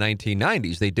Snyder in the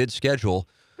 1990s. They did schedule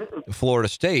Florida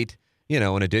State, in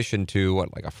addition to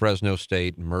like a Fresno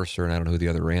State, Mercer, and I don't know who the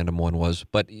other random one was.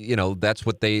 But, that's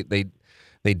what they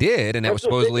did, and that was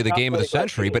supposedly the game of the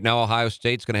century. But now Ohio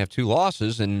State's going to have 2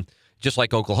 losses, and just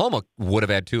like Oklahoma would have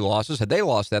had 2 losses had they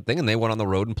lost that thing, and they went on the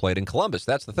road and played in Columbus.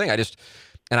 That's the thing.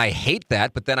 I hate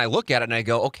that, but then I look at it and I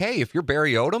go, okay, if you're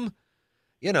Barry Odom,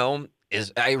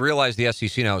 I realize the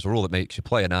SEC now has a rule that makes you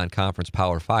play a non-conference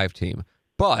Power 5 team,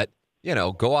 but,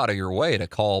 go out of your way to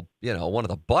call, one of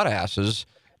the butt asses,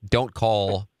 don't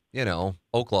call,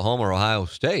 Oklahoma or Ohio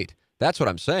State. That's what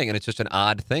I'm saying, and it's just an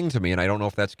odd thing to me, and I don't know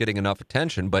if that's getting enough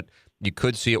attention, but you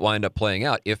could see it wind up playing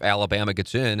out if Alabama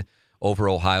gets in over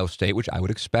Ohio State, which I would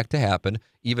expect to happen,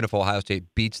 even if Ohio State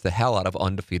beats the hell out of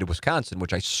undefeated Wisconsin,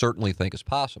 which I certainly think is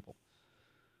possible.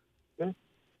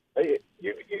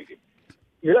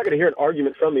 You're not going to hear an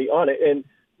argument from me on it. And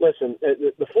listen,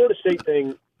 the Florida State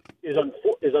thing is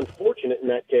unfortunate in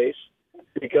that case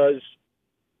because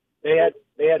they had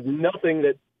nothing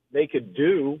that they could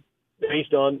do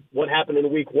based on what happened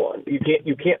in week 1.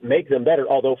 You can't make them better,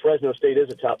 although Fresno State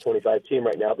is a top 25 team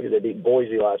right now because they beat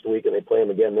Boise last week and they play them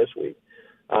again this week.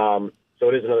 So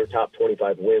it is another top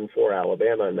 25 win for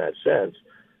Alabama in that sense.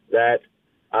 That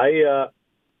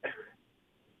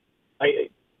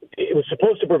it was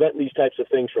supposed to prevent these types of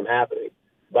things from happening.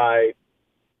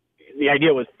 The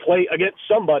idea was play against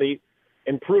somebody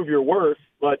and prove your worth,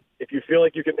 but if you feel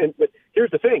like you can – but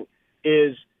here's the thing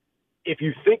is – if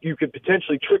you think you could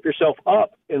potentially trip yourself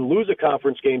up and lose a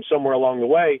conference game somewhere along the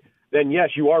way, then yes,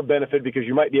 you are benefited because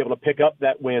you might be able to pick up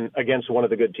that win against one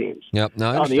of the good teams. Yep.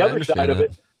 No, on the other side of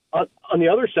it,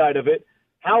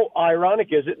 how ironic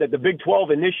is it that the Big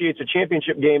 12 initiates a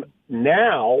championship game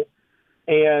now,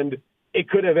 and it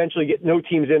could eventually get no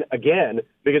teams in again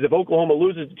because if Oklahoma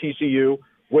loses to TCU,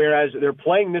 whereas they're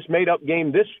playing this made-up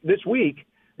game this week,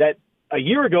 that a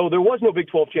year ago, there was no Big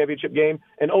 12 championship game,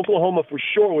 and Oklahoma for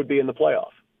sure would be in the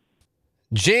playoff.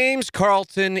 James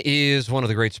Carlton is one of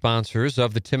the great sponsors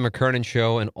of the Tim McKernan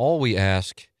Show, and all we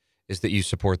ask is that you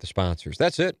support the sponsors.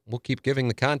 That's it. We'll keep giving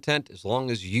the content as long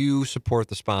as you support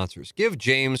the sponsors. Give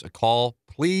James a call,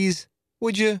 please.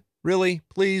 Would you? Really?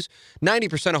 Please?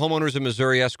 90% of homeowners in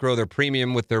Missouri escrow their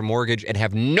premium with their mortgage and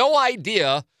have no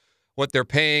idea what they're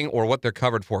paying or what they're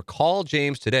covered for. Call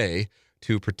James today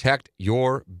to protect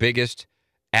your biggest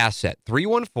asset.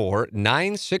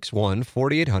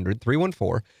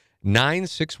 314-961-4800.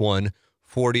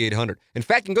 314-961-4800. In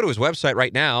fact, you can go to his website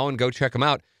right now and go check him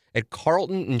out at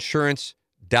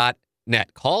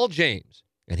carltoninsurance.net. Call James,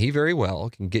 and he very well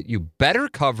can get you better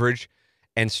coverage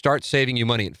and start saving you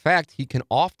money. In fact, he can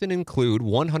often include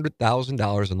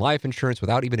 $100,000 in life insurance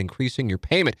without even increasing your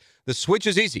payment. The switch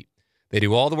is easy. They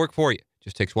do all the work for you.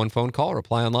 Just takes one phone call or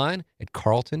apply online at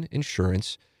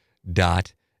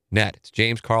carltoninsurance.net. It's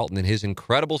James Carlton and his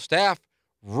incredible staff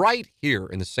right here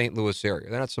in the St. Louis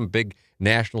area. They're not some big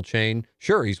national chain.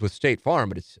 Sure, he's with State Farm,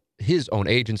 but it's his own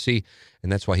agency,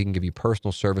 and that's why he can give you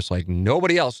personal service like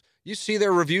nobody else. You see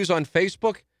their reviews on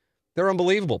Facebook? They're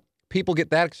unbelievable. People get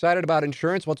that excited about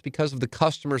insurance. Well, it's because of the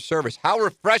customer service. How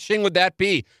refreshing would that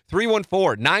be?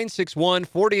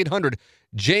 314-961-4800.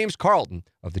 James Carlton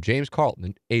of the James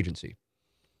Carlton Agency.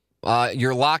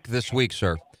 Your lock this week,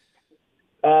 sir.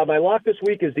 My lock this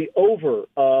week is the over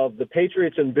of the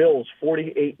Patriots and Bills,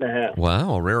 48.5.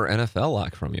 Wow, a rare NFL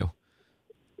lock from you.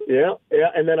 Yeah,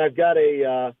 and then I've got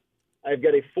a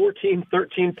 13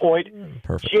 point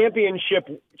championship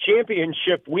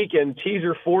weekend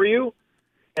teaser for you,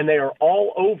 and they are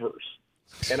all overs.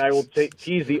 And I will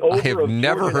tease the over. I have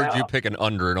never heard you pick an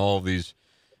under in all of these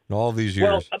years.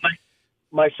 Well,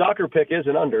 my soccer pick is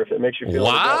an under, if it makes you feel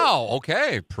wow.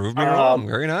 Okay, prove me wrong.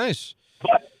 Very nice.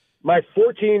 my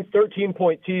 14,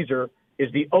 13-point teaser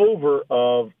is the over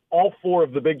of all four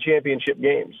of the big championship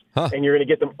games. And you're going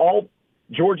to get them all.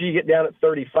 Georgia, you get down at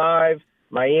 35.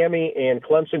 Miami and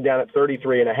Clemson down at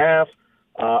 33.5.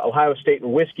 Ohio State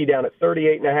and Whiskey down at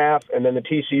 38.5. And then the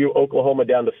TCU Oklahoma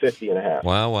down to 50.5.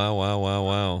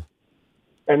 Wow.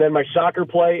 And then my soccer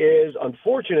play is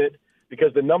unfortunate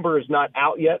because the number is not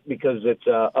out yet because it's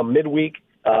a midweek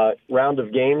round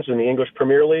of games in the English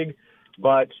Premier League.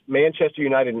 But Manchester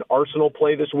United and Arsenal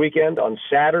play this weekend on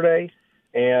Saturday,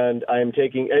 and I am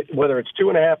taking, whether it's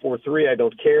 2.5 or 3, I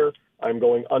don't care. I'm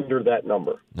going under that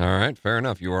number. All right, fair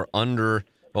enough. You are under,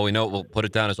 well, we know we'll put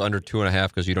it down as under 2.5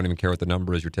 because you don't even care what the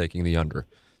number is. You're taking the under.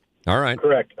 All right.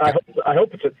 Correct. I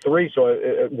hope it's at 3, so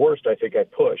at worst I think I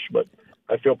push, but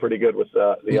I feel pretty good with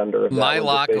the under. My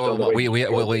lock,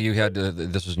 you had,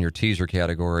 this was in your teaser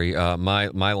category.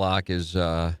 My lock is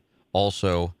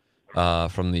also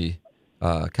from the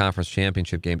conference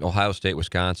championship game, Ohio State,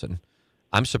 Wisconsin.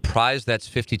 I'm surprised that's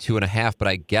 52.5, but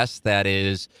I guess that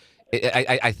is,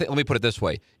 I think, let me put it this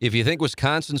way. If you think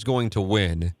Wisconsin's going to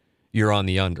win, you're on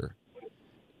the under.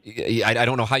 I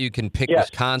don't know how you can pick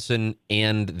Wisconsin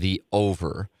and the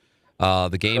over.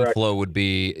 The game flow would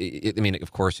be, I mean,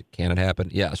 of course, can it happen?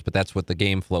 Yes, but that's what the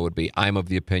game flow would be. I'm of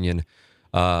the opinion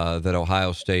that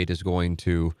Ohio State is going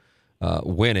to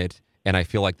win it, and I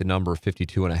feel like the number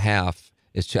 52.5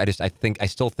 is. I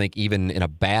still think even in a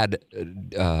bad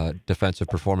defensive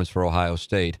performance for Ohio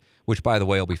State, which by the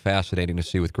way will be fascinating to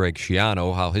see with Greg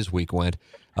Schiano how his week went,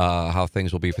 how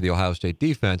things will be for the Ohio State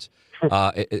defense.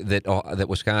 That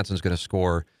Wisconsin's going to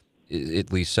score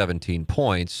at least 17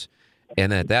 points. And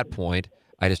then at that point,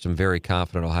 I just am very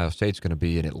confident Ohio State's going to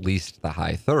be in at least the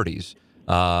high 30s.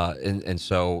 And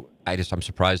so I'm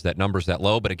surprised that number's that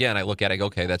low. But again, I look at it,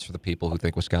 okay, that's for the people who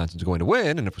think Wisconsin's going to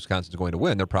win. And if Wisconsin's going to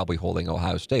win, they're probably holding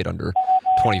Ohio State under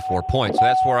 24 points. So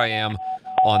that's where I am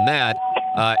on that.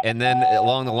 And then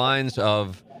along the lines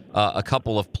of a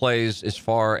couple of plays as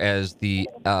far as the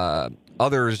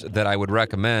others that I would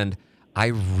recommend, I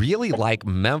really like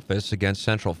Memphis against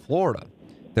Central Florida.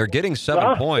 They're getting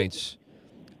 7 points.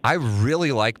 I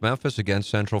really like Memphis against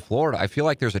Central Florida. I feel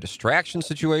like there's a distraction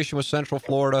situation with Central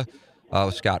Florida,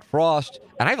 with Scott Frost.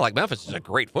 And I like Memphis is a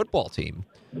great football team.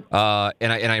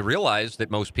 And I realize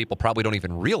that most people probably don't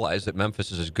even realize that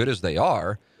Memphis is as good as they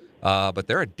are. But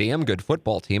they're a damn good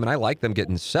football team, and I like them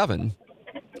getting 7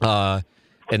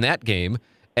 in that game.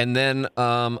 And then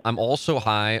I'm also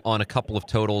high on a couple of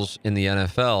totals in the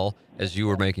NFL, as you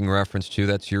were making reference to.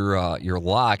 That's your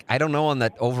lock. I don't know on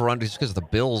that over-under just because the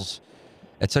Bills,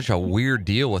 it's such a weird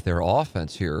deal with their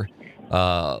offense here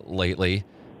lately.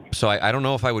 So I don't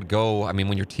know if I would go. I mean,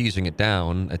 when you're teasing it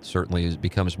down, it certainly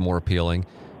becomes more appealing.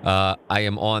 I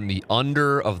am on the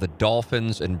under of the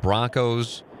Dolphins and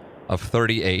Broncos of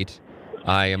 38.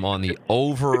 I am on the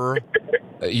over.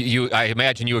 I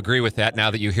imagine you agree with that now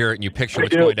that you hear it and you picture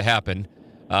what's going to happen.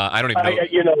 I don't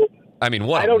even know. I mean,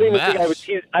 what? I don't even think I would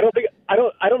tease. I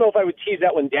don't know if I would tease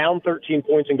that one down 13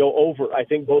 points and go over. I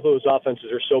think both of those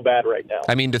offenses are so bad right now.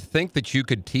 I mean, to think that you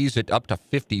could tease it up to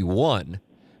 51,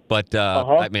 but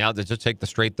I mean, I'll just take the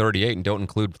straight 38 and don't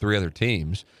include 3 other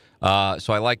teams.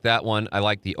 So I like that one. I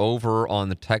like the over on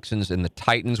the Texans and the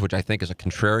Titans, which I think is a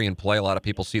contrarian play. A lot of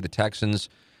people see the Texans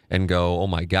and go, "Oh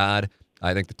my God."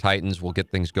 I think the Titans will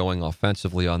get things going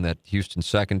offensively on that Houston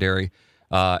secondary.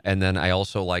 And then I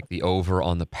also like the over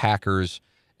on the Packers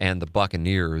and the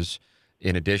Buccaneers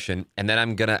in addition. And then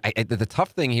I'm going to – the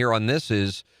tough thing here on this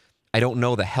is I don't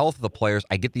know the health of the players.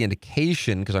 I get the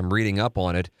indication because I'm reading up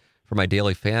on it for my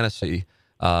daily fantasy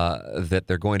that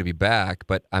they're going to be back.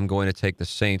 But I'm going to take the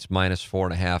Saints minus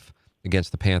 4.5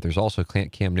 against the Panthers. Also,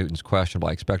 Cam Newton's questionable.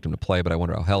 I expect him to play, but I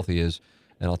wonder how healthy he is.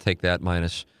 And I'll take that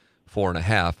minus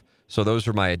 4.5. So those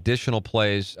are my additional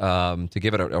plays. To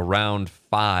give it a round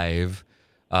 5,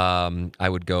 I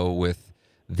would go with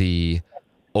the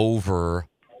over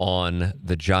on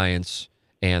the Giants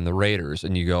and the Raiders.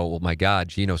 And you go, well, my God,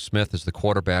 Geno Smith is the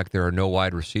quarterback. There are no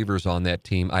wide receivers on that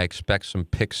team. I expect some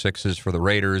pick sixes for the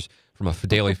Raiders. From a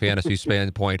daily fantasy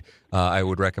standpoint, I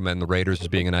would recommend the Raiders as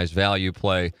being a nice value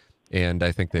play. And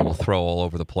I think they will throw all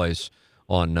over the place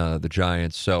on the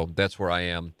Giants. So that's where I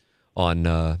am on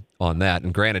that.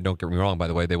 And granted, don't get me wrong, by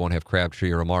the way, they won't have Crabtree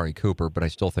or Amari Cooper, but I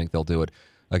still think they'll do it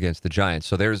against the Giants.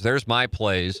 So there's my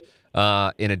plays.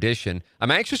 In addition, I'm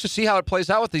anxious to see how it plays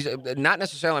out with these. Not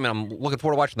necessarily, I mean, I'm looking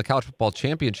forward to watching the college football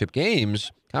championship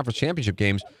games, conference championship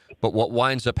games, but what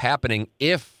winds up happening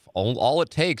if all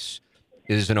it takes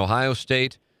is an Ohio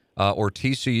State or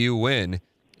TCU win.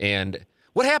 And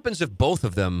what happens if both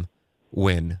of them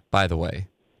win, by the way?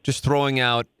 Just throwing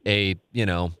out a,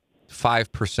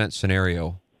 5%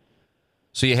 scenario.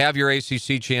 So you have your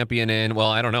ACC champion in. Well,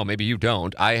 I don't know. Maybe you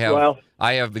don't. I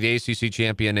have the ACC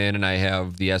champion in, and I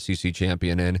have the SEC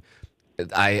champion in.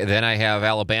 Then I have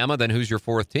Alabama. Then who's your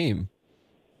fourth team?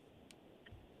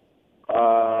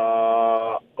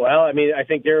 Well, I mean, I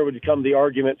think there would come the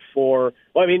argument for.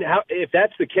 Well, I mean, if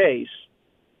that's the case,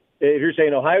 if you're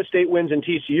saying Ohio State wins and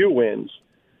TCU wins,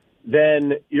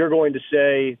 then you're going to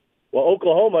say, well,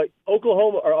 Oklahoma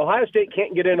or Ohio State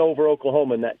can't get in over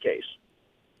Oklahoma in that case.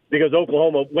 Because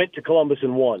Oklahoma went to Columbus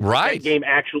and won. Right. That game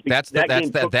actually. That's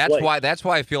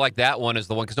why I feel like that one is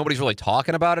the one because nobody's really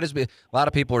talking about it. A lot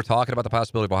of people are talking about the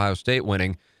possibility of Ohio State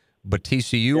winning, but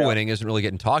TCU winning isn't really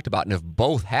getting talked about. And if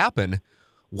both happen,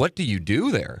 what do you do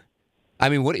there? I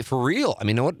mean, what for real? I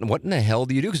mean, what in the hell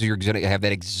do you do? Because you're going to have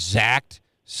that exact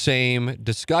same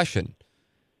discussion.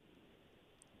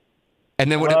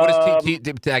 And then what is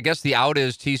I guess the out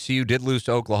is TCU did lose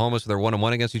to Oklahoma, so they're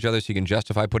 1-1 against each other, so you can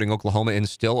justify putting Oklahoma in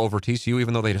still over TCU,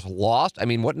 even though they just lost? I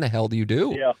mean, what in the hell do you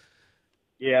do?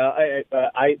 Yeah.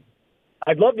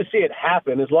 I'd love to see it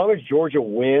happen as long as Georgia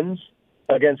wins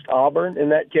against Auburn in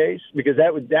that case, because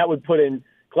that would put in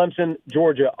Clemson,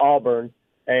 Georgia, Auburn,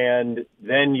 and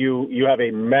then you have a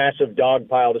massive dog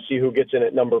pile to see who gets in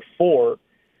at number 4.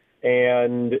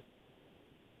 And,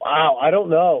 wow, I don't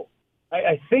know.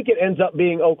 I think it ends up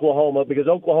being Oklahoma because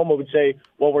Oklahoma would say,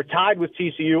 well, we're tied with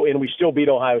TCU and we still beat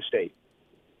Ohio State.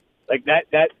 Like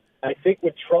that I think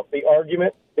would trump the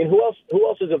argument. I mean, who else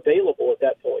is available at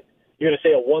that point? You're going to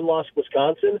say a one-loss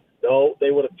Wisconsin? No,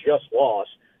 they would have just lost,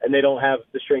 and they don't have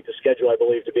the strength of schedule, I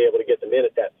believe, to be able to get them in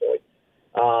at that point.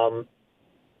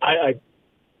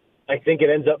 I think it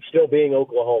ends up still being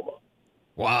Oklahoma.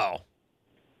 Wow.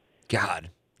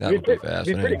 God, that would be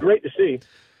fascinating. It'd be pretty great to see.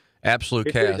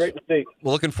 Absolute chaos. Great to see.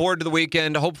 Well, looking forward to the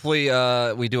weekend. Hopefully,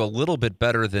 we do a little bit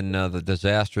better than the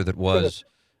disaster that was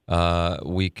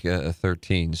week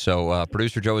 13. So,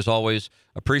 Producer Joe, as always,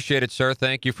 appreciate it, sir.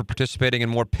 Thank you for participating in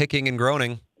more Picking and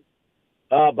Groaning.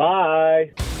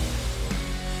 Bye.